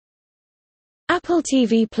Apple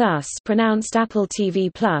TV Plus, pronounced Apple TV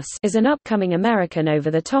Plus, is an upcoming American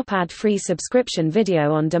over-the-top ad-free subscription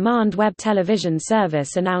video-on-demand web television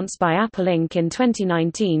service announced by Apple Inc. in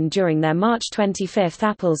 2019 during their March 25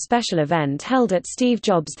 Apple special event held at Steve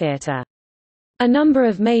Jobs Theater. A number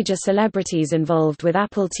of major celebrities involved with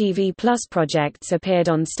Apple TV Plus projects appeared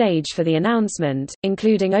on stage for the announcement,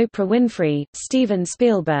 including Oprah Winfrey, Steven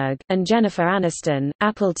Spielberg, and Jennifer Aniston.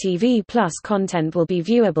 Apple TV Plus content will be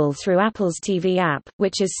viewable through Apple's TV app,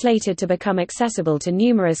 which is slated to become accessible to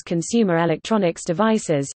numerous consumer electronics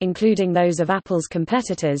devices, including those of Apple's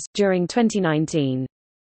competitors, during 2019.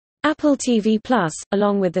 Apple TV Plus,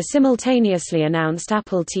 along with the simultaneously announced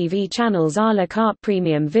Apple TV channels à la carte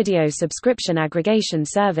premium video subscription aggregation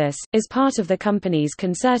service, is part of the company's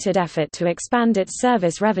concerted effort to expand its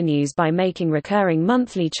service revenues by making recurring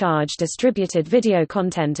monthly charge distributed video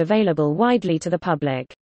content available widely to the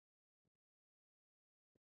public.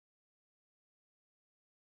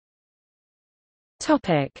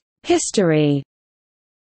 History.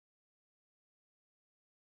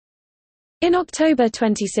 In October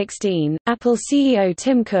 2016, Apple CEO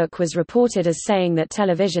Tim Cook was reported as saying that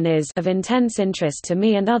television is of intense interest to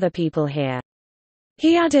me and other people here.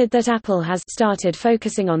 He added that Apple has started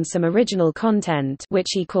focusing on some original content, which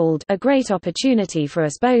he called a great opportunity for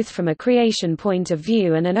us both from a creation point of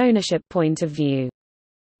view and an ownership point of view.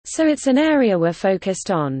 So it's an area we're focused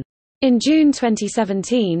on. In June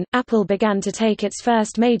 2017, Apple began to take its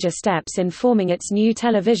first major steps in forming its new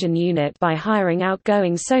television unit by hiring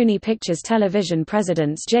outgoing Sony Pictures Television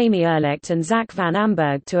presidents Jamie Ehrlicht and Zach Van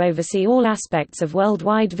Amberg to oversee all aspects of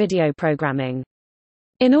worldwide video programming.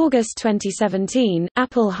 In August 2017,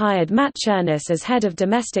 Apple hired Matt Cherniss as head of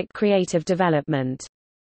domestic creative development.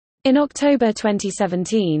 In October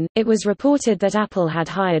 2017, it was reported that Apple had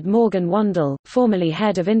hired Morgan Wandel, formerly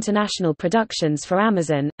head of international productions for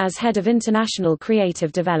Amazon, as head of international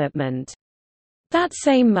creative development. That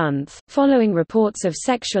same month, following reports of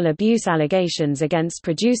sexual abuse allegations against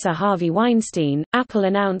producer Harvey Weinstein, Apple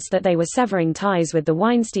announced that they were severing ties with the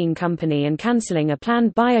Weinstein Company and canceling a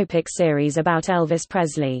planned biopic series about Elvis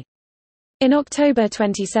Presley. In October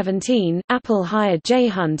 2017, Apple hired Jay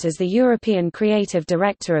Hunt as the European Creative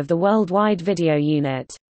Director of the Worldwide Video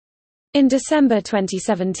Unit. In December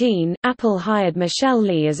 2017, Apple hired Michelle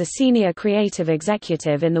Lee as a Senior Creative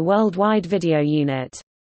Executive in the Worldwide Video Unit.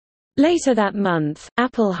 Later that month,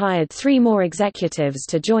 Apple hired 3 more executives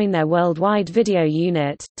to join their Worldwide Video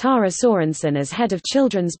Unit, Tara Sorensen as Head of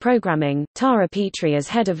Children's Programming, Tara Petrie as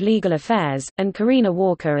Head of Legal Affairs, and Karina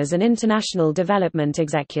Walker as an International Development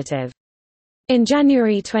Executive. In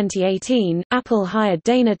January 2018, Apple hired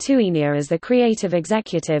Dana Tuinia as the creative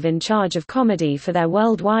executive in charge of comedy for their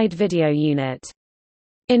Worldwide Video Unit.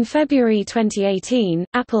 In February 2018,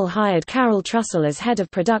 Apple hired Carol Trussell as head of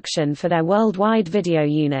production for their Worldwide Video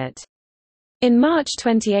Unit. In March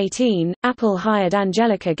 2018, Apple hired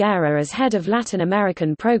Angelica Guerra as head of Latin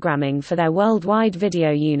American programming for their Worldwide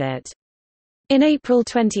Video Unit. In April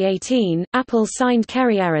 2018, Apple signed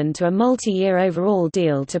Kerry Ehrin to a multi-year overall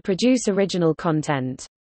deal to produce original content.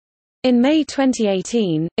 In May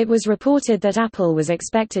 2018, it was reported that Apple was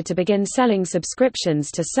expected to begin selling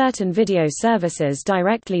subscriptions to certain video services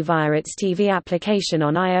directly via its TV application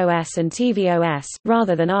on iOS and tvOS,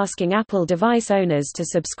 rather than asking Apple device owners to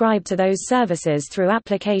subscribe to those services through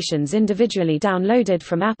applications individually downloaded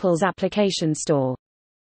from Apple's application store.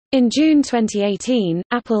 In June 2018,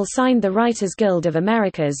 Apple signed the Writers Guild of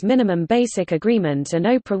America's Minimum Basic Agreement and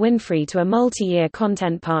Oprah Winfrey to a multi-year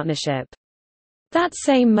content partnership. That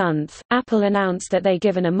same month, Apple announced that they'd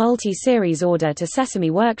given a multi-series order to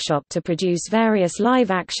Sesame Workshop to produce various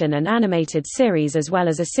live-action and animated series as well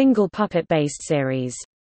as a single puppet-based series.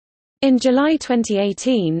 In July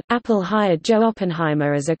 2018, Apple hired Joe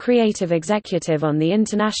Oppenheimer as a creative executive on the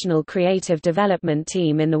International Creative Development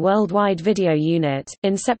Team in the Worldwide Video Unit.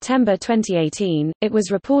 In September 2018, it was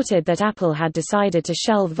reported that Apple had decided to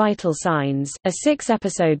shelve Vital Signs, a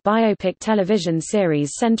 6-episode biopic television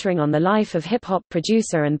series centering on the life of hip-hop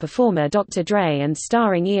producer and performer Dr. Dre and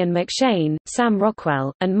starring Ian McShane, Sam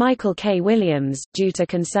Rockwell, and Michael K. Williams, due to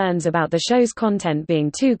concerns about the show's content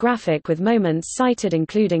being too graphic with moments cited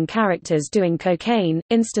including characters doing cocaine,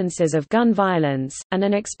 instances of gun violence, and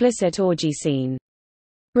an explicit orgy scene.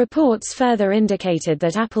 Reports further indicated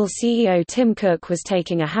that Apple CEO Tim Cook was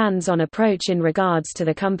taking a hands-on approach in regards to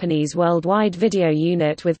the company's Worldwide Video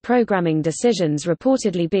Unit, with programming decisions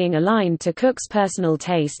reportedly being aligned to Cook's personal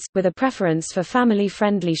tastes, with a preference for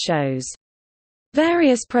family-friendly shows.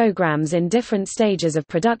 Various programs in different stages of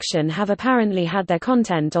production have apparently had their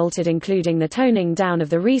content altered, including the toning down of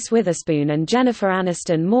the Reese Witherspoon and Jennifer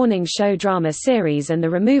Aniston morning show drama series and the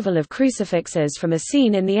removal of crucifixes from a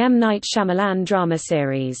scene in the M. Night Shyamalan drama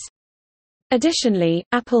series. Additionally,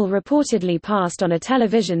 Apple reportedly passed on a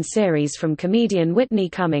television series from comedian Whitney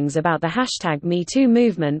Cummings about the #MeToo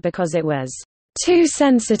movement because it was too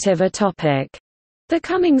sensitive a topic. The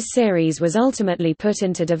Cummings series was ultimately put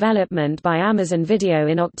into development by Amazon Video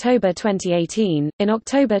in October 2018. In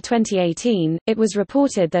October 2018, it was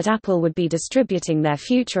reported that Apple would be distributing their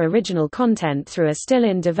future original content through a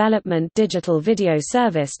still-in-development digital video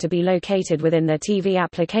service to be located within their TV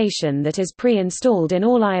application that is pre-installed in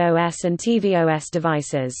all iOS and tvOS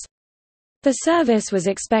devices. The service was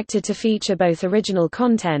expected to feature both original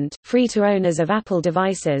content, free to owners of Apple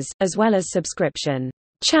devices, as well as subscription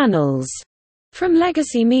channels from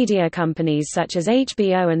legacy media companies such as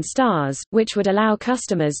HBO and Starz, which would allow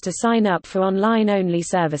customers to sign up for online-only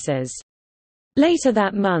services. Later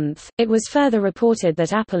that month, it was further reported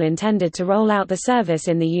that Apple intended to roll out the service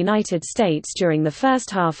in the United States during the first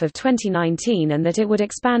half of 2019 and that it would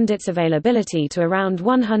expand its availability to around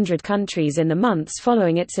 100 countries in the months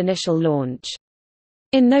following its initial launch.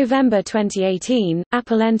 In November 2018,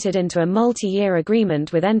 Apple entered into a multi-year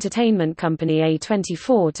agreement with entertainment company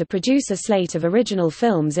A24 to produce a slate of original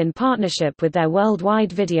films in partnership with their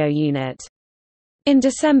worldwide video unit. In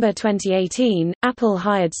December 2018, Apple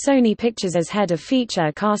hired Sony Pictures' head of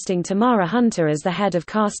feature casting Tamara Hunter as the head of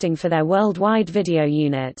casting for their worldwide video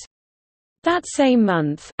unit. That same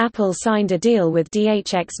month, Apple signed a deal with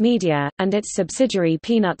DHX Media, and its subsidiary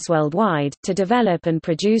Peanuts Worldwide, to develop and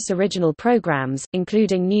produce original programs,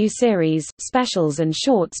 including new series, specials and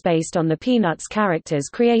shorts based on the Peanuts characters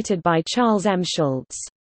created by Charles M. Schulz.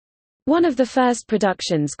 One of the first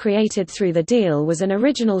productions created through the deal was an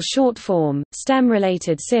original short-form,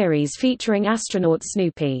 STEM-related series featuring astronaut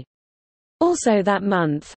Snoopy. Also that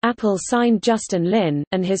month, Apple signed Justin Lin,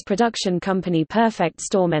 and his production company Perfect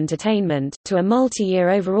Storm Entertainment, to a multi-year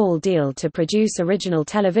overall deal to produce original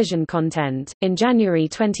television content. In January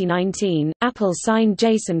 2019, Apple signed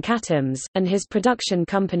Jason Katims, and his production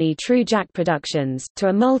company True Jack Productions, to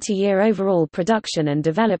a multi-year overall production and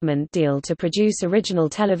development deal to produce original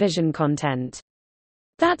television content.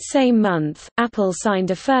 That same month, Apple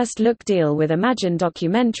signed a first-look deal with Imagine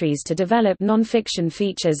Documentaries to develop non-fiction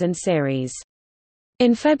features and series.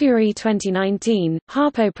 In February 2019,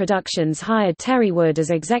 Harpo Productions hired Terry Wood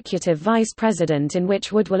as executive vice president, in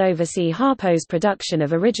which Wood will oversee Harpo's production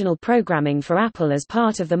of original programming for Apple as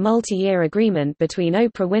part of the multi-year agreement between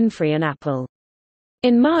Oprah Winfrey and Apple.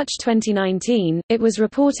 In March 2019, it was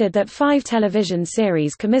reported that 5 television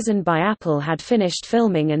series commissioned by Apple had finished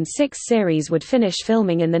filming and 6 series would finish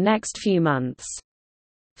filming in the next few months.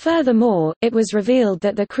 Furthermore, it was revealed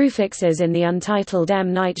that the crucifixes in the untitled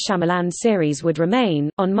M. Night Shyamalan series would remain.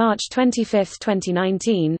 On March 25,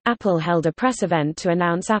 2019, Apple held a press event to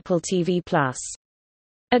announce Apple TV+.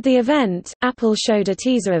 At the event, Apple showed a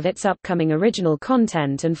teaser of its upcoming original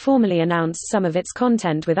content and formally announced some of its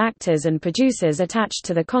content with actors and producers attached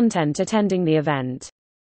to the content attending the event.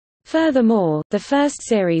 Furthermore, the first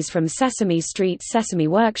series from Sesame Street's Sesame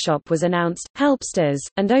Workshop was announced, Helpsters,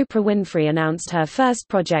 and Oprah Winfrey announced her first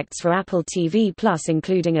projects for Apple TV+,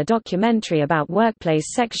 including a documentary about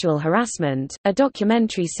workplace sexual harassment, a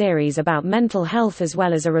documentary series about mental health, as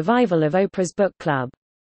well as a revival of Oprah's book club.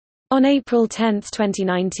 On April 10,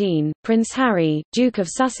 2019, Prince Harry, Duke of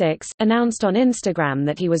Sussex, announced on Instagram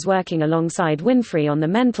that he was working alongside Winfrey on the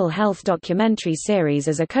mental health documentary series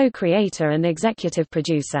as a co-creator and executive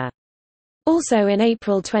producer. Also in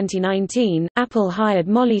April 2019, Apple hired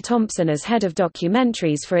Molly Thompson as head of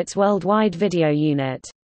documentaries for its worldwide video unit.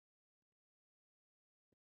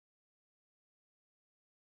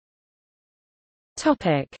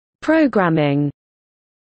 Programming.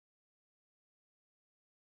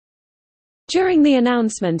 During the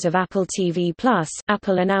announcement of Apple TV+,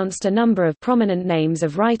 Apple announced a number of prominent names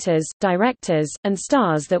of writers, directors, and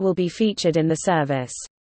stars that will be featured in the service.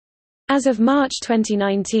 As of March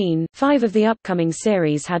 2019, 5 of the upcoming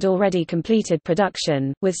series had already completed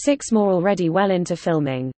production, with 6 more already well into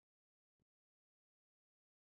filming.